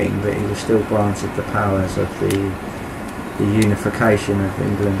be king, but he was still granted the powers of the unification of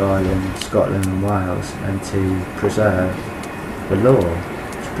England, Ireland, Scotland and Wales, and to preserve the law,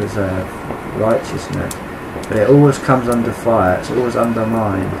 to preserve righteousness. But it always comes under fire, it's always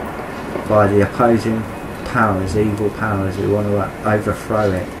undermined by the opposing powers, evil powers who want to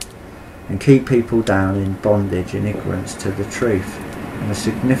overthrow it and keep people down in bondage and ignorance to the truth and the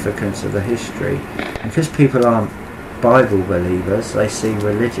significance of the history. And because people aren't Bible believers, they see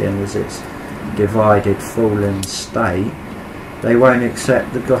religion as its divided, fallen state. They won't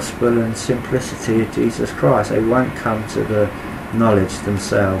accept the gospel and simplicity of Jesus Christ. They won't come to the knowledge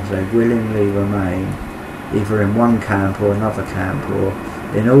themselves. They willingly remain either in one camp or another camp, or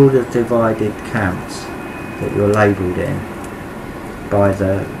in all the divided camps that you're labelled in by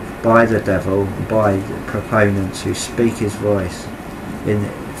the devil, by the proponents who speak his voice, in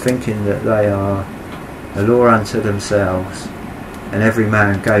thinking that they are a law unto themselves, and every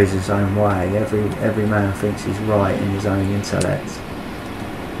man goes his own way. Every man thinks he's right in his own intellect,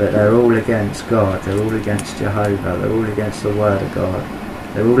 but they're all against God. They're all against Jehovah. They're all against the Word of God.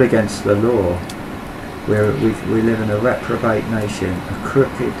 They're all against the law. We live in a reprobate nation, a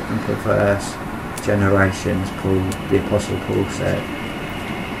crooked and perverse generation, as the Apostle Paul said,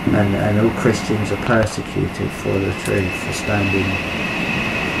 and all Christians are persecuted for the truth, for standing,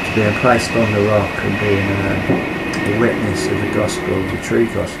 to being placed on the rock and being a witness of the gospel, the true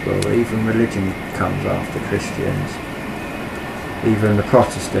gospel. Even religion comes after Christians. Even the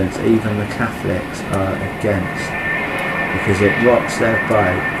Protestants, even the Catholics are against, because it rocks their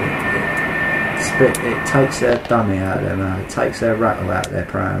boat. It takes their dummy out of their mouth, it takes their rattle out of their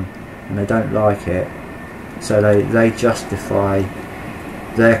pram, and they don't like it, so they justify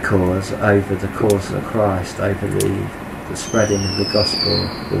their cause over the cause of Christ, over the spreading of the gospel,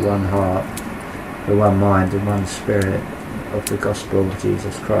 the one heart, the one mind and one spirit of the gospel of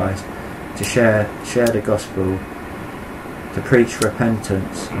Jesus Christ, to share the gospel, to preach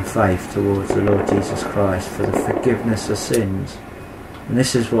repentance and faith towards the Lord Jesus Christ for the forgiveness of sins. And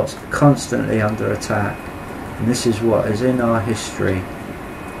this is what's constantly under attack, and this is what is in our history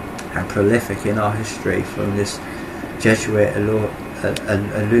and prolific in our history from this Jesuit,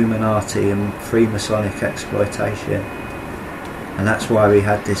 Illuminati and Freemasonic exploitation. And that's why we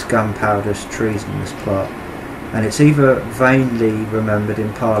had this Gunpowder's treasonous plot. And it's either vainly remembered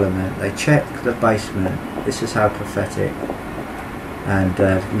in Parliament, they check the basement, this is how pathetic, and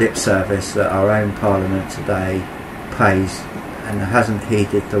lip service that our own Parliament today pays, and hasn't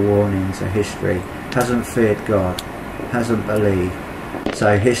heeded the warnings of history, hasn't feared God, hasn't believed.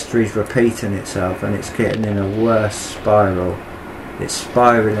 So history's repeating itself, and it's getting in a worse spiral. It's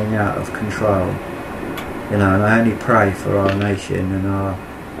spiralling out of control. You know, and I only pray for our nation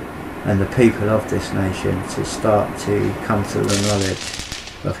and the people of this nation to start to come to the knowledge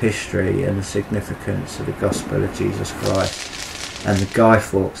of history and the significance of the gospel of Jesus Christ, and the Guy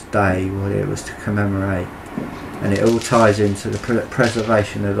Fawkes Day, what it was to commemorate. And it all ties into the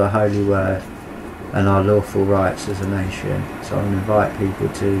preservation of the Holy Word and our lawful rights as a nation. So I invite people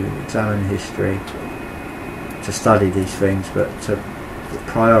to examine history, to study these things, but to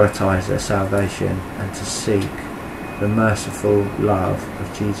prioritise their salvation and to seek the merciful love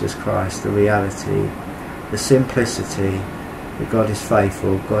of Jesus Christ, the reality, the simplicity that God is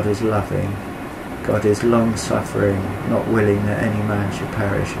faithful, God is loving, God is long-suffering, not willing that any man should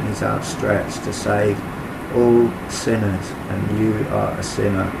perish, and is outstretched to save all sinners. And you are a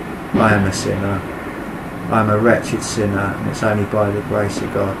sinner, I am a sinner, I am a wretched sinner, and it's only by the grace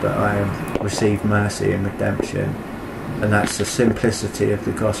of God that I have received mercy and redemption. And that's the simplicity of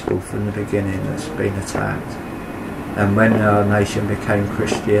the gospel from the beginning that's been attacked. And when our nation became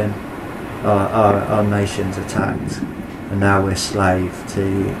Christian, our nation's attacked, and now we're slave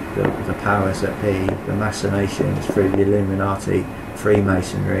to the powers that be, the machinations through the Illuminati,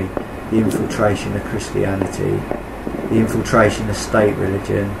 Freemasonry, the infiltration of Christianity, the infiltration of state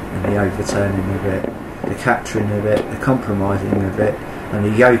religion and the overturning of it, the capturing of it, the compromising of it, and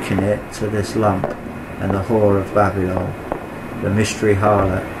the yoking it to this lump and the whore of Babylon, the mystery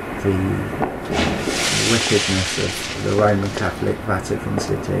harlot, the wickedness of the Roman Catholic Vatican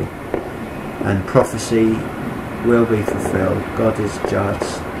City. And prophecy will be fulfilled. God is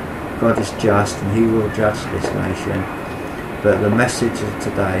just and he will judge this nation. But the message of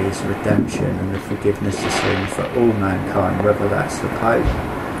today is redemption and the forgiveness of sin for all mankind, whether that's the Pope,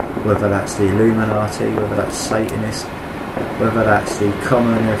 whether that's the Illuminati, whether that's Satanist, whether that's the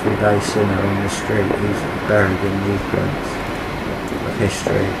common everyday sinner on the street who's buried in the ignorance of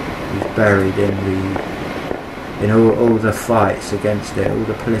history, who's buried in all the fights against it, all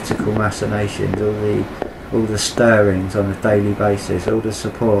the political machinations, all the stirrings on a daily basis, all the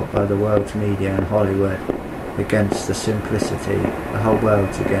support by the world's media and Hollywood against the simplicity. The whole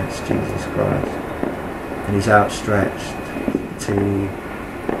world's against Jesus Christ, and he's outstretched to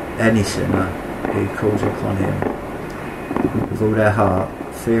any sinner who calls upon him with all their heart,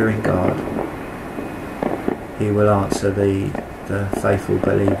 fearing God. He will answer the faithful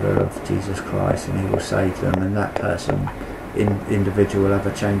believer of Jesus Christ, and he will save them, and that person, individual, will have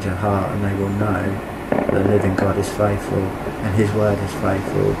a change of heart, and they will know the living God is faithful and his word is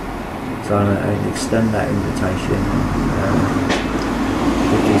faithful. So I extend that invitation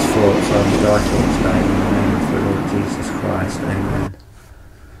with these thoughts on Guy Fawkes Day in the name of the Lord Jesus Christ. Amen.